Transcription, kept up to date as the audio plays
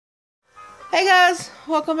Hey guys,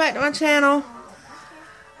 welcome back to my channel.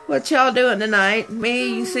 What y'all doing tonight?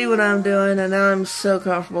 Me, you see what I'm doing, and I'm so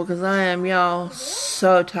comfortable because I am, y'all,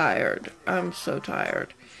 so tired. I'm so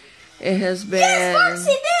tired. It has been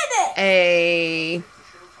a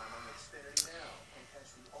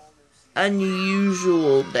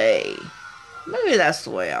unusual day. Maybe that's the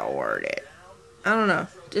way I'll word it. I don't know.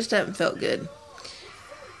 Just haven't felt good.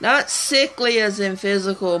 Not sickly as in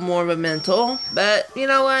physical, more of a mental. But you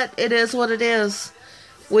know what? It is what it is.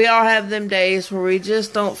 We all have them days where we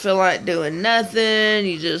just don't feel like doing nothing.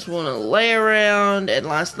 You just want to lay around. And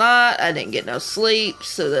last night, I didn't get no sleep.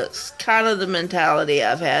 So that's kind of the mentality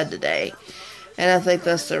I've had today. And I think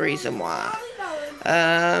that's the reason why.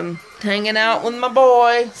 Hanging out with my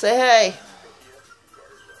boy. Say hey.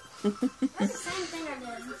 That's the same thing I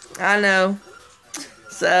did. I know.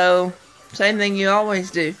 So, same thing you always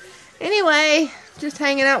do. Anyway, just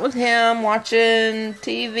hanging out with him, watching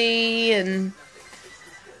TV, and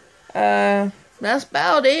that's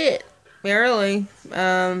about it. Really.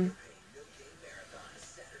 I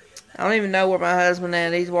don't even know where my husband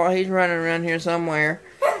at. He's running around here somewhere.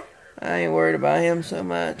 I ain't worried about him so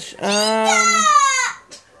much. I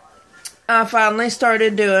finally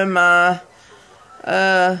started doing my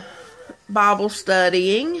Bible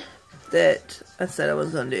studying that I said I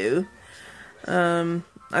was going to do.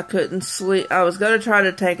 I couldn't sleep. I was going to try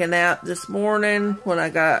to take a nap this morning when I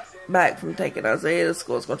got back from taking Isaiah to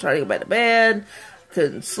school. I was going to try to go back to bed.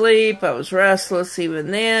 Couldn't sleep. I was restless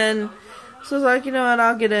even then. So I was like, you know what,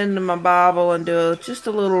 I'll get into my Bible and do just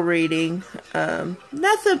a little reading.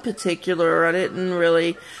 Nothing particular.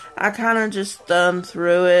 I kind of just thumbed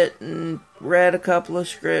through it and read a couple of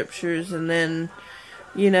scriptures, and then,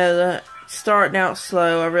 starting out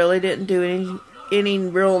slow. I really didn't do any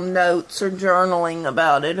real notes or journaling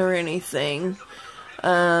about it or anything.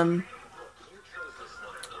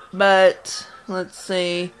 But let's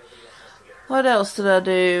see. What else did I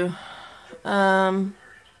do?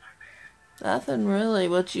 Nothing really.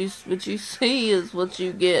 What you see is what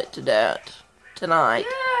you get tonight.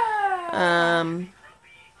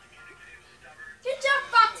 Good job,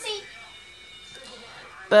 Foxy.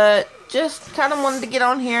 But just kind of wanted to get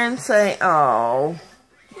on here and say, oh.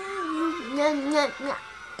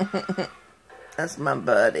 That's my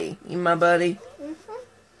buddy. You my buddy?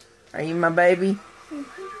 Are you my baby?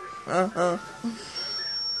 That's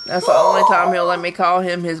the only time he'll let me call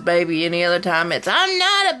him his baby. Any other time it's, I'm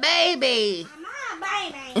not a baby. I'm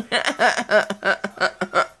not a baby.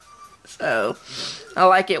 So, I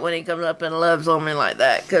like it when he comes up and loves on me like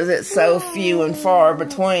that, because it's so few and far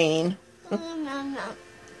between.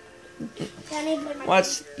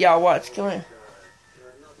 Watch, y'all watch, come here.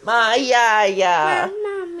 My yaya. My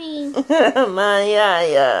mommy. My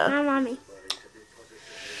yaya. My mommy.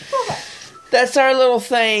 That's our little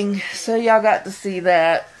thing. So y'all got to see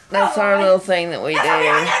that. That's our little thing that we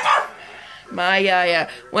do. My yaya.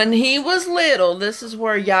 When he was little, this is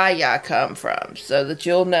where yaya come from. So that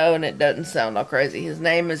you'll know and it doesn't sound all crazy. His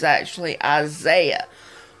name is actually Isaiah.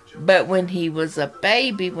 But when he was a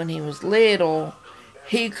baby, when he was little,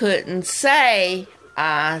 he couldn't say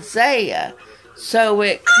Isaiah. So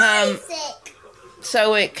it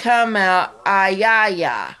come out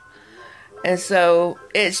Ayaya. And so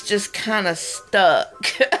it's just kind of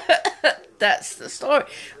stuck. That's the story.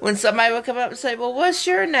 When somebody would come up and say, well, what's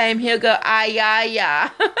your name? He'll go, Ayaya.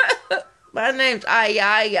 My name's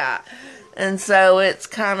Ayaya. And so it's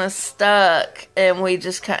kind of stuck. And we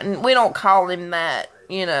don't call him that,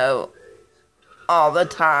 all the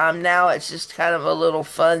time. Now it's just kind of a little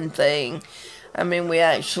fun thing. I mean, we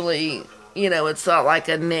actually, it's not like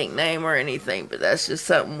a nickname or anything, but that's just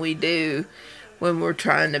something we do when we're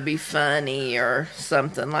trying to be funny or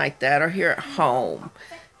something like that, or here at home.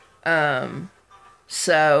 That's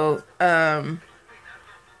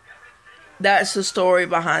the story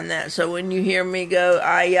behind that. So when you hear me go,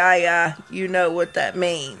 you know what that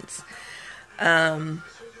means.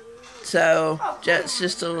 So that's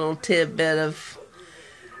just a little tidbit of,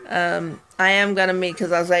 I am going to meet,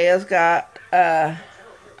 because Isaiah's got a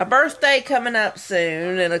birthday coming up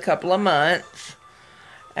soon in a couple of months.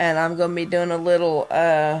 And I'm going to be doing a little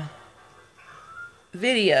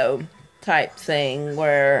video type thing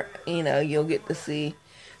where, you'll get to see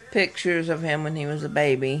pictures of him when he was a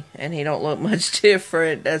baby. And he don't look much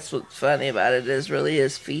different. That's what's funny about it, is really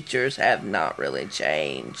his features have not really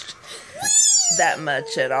changed that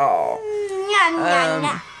much at all.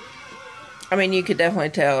 I mean, you could definitely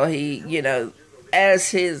tell he, as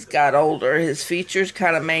his got older, his features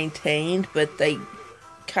kind of maintained, but they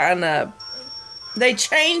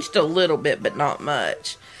changed a little bit, but not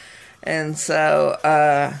much. And so,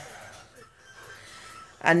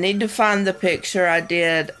 I need to find the picture I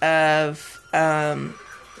did of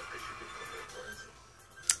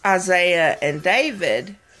Isaiah and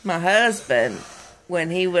David, my husband, when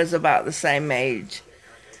he was about the same age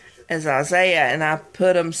as Isaiah, and I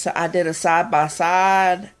put them. I did a side by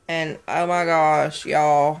side, and oh my gosh,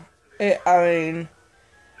 y'all! I mean,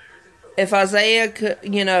 if Isaiah could,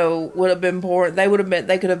 would have been born, they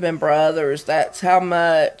could have been brothers. That's how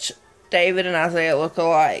much David and Isaiah look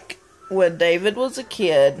alike. When David was a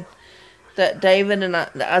kid,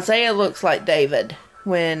 Isaiah looks like David.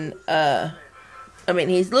 When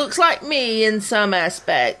he looks like me in some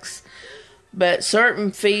aspects, but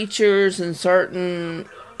certain features and certain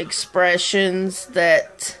expressions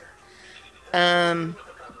that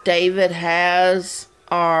David has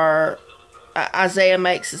are Isaiah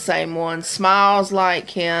makes the same one. Smiles like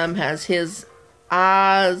him, has his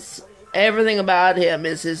eyes, everything about him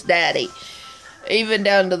is his daddy, even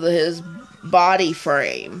down to his body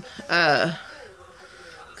frame. Because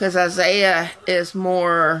Isaiah is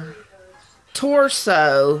more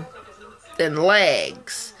torso than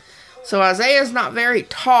legs. So Isaiah's not very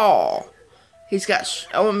tall. He's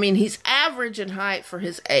average in height for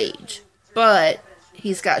his age, but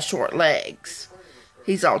he's got short legs.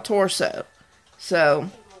 He's all torso. So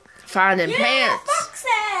finding pants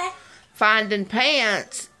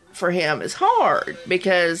for him is hard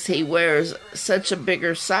because he wears such a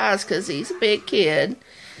bigger size because he's a big kid.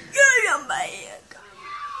 You're big.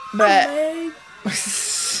 But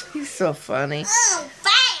he's so funny. Oh,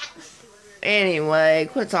 fat. Anyway,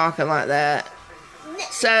 quit talking like that.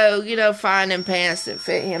 So, finding pants that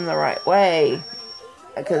fit him the right way.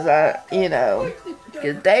 Because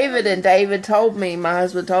because David told me, my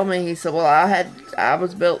husband told me, he said, well, I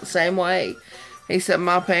was built the same way. He said,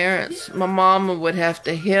 my mama would have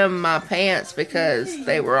to hem my pants because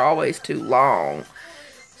they were always too long.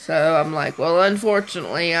 So I'm like, well,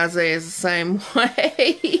 unfortunately, Isaiah's the same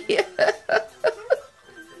way.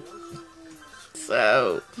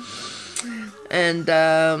 So, and,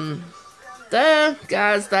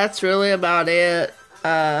 guys, that's really about it.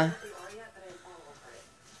 I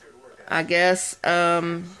guess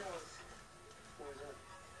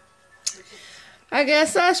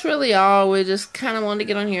that's really all. We just kind of wanted to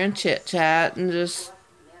get on here and chit chat and just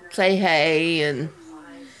say hey and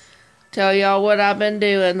tell y'all what I've been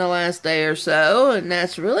doing the last day or so, and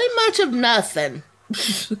that's really much of nothing.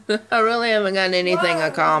 I really haven't gotten anything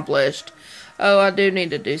accomplished. Oh, I do need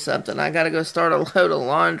to do something. I gotta go start a load of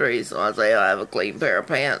laundry so I say I have a clean pair of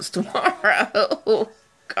pants tomorrow.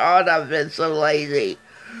 God, I've been so lazy.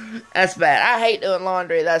 That's bad. I hate doing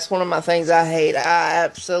laundry. That's one of my things I hate. I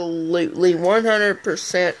absolutely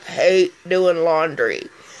 100% hate doing laundry.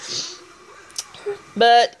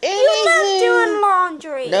 But anyway, you love doing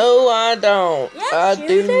laundry. No, I don't. Yes, I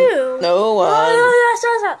you do. No, I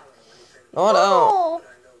No, I don't.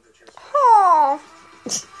 Oh.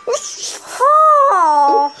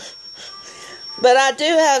 Oh. But I do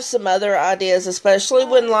have some other ideas, especially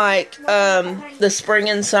when the spring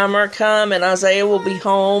and summer come and Isaiah will be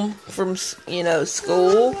home from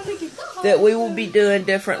school, that we will be doing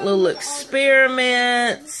different little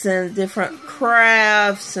experiments and different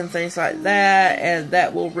crafts and things like that, and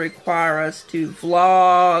that will require us to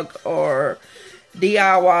vlog or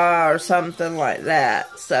DIY or something like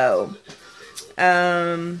that. So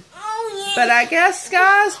but I guess,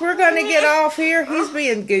 guys, we're going to get off here. He's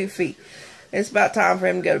being goofy. It's about time for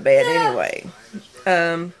him to go to bed anyway.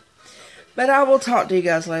 But I will talk to you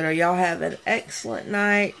guys later. Y'all have an excellent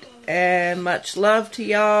night, and much love to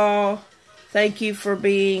y'all. Thank you for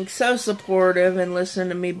being so supportive and listening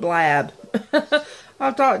to me blab.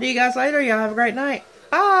 I'll talk to you guys later. Y'all have a great night.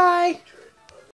 Bye.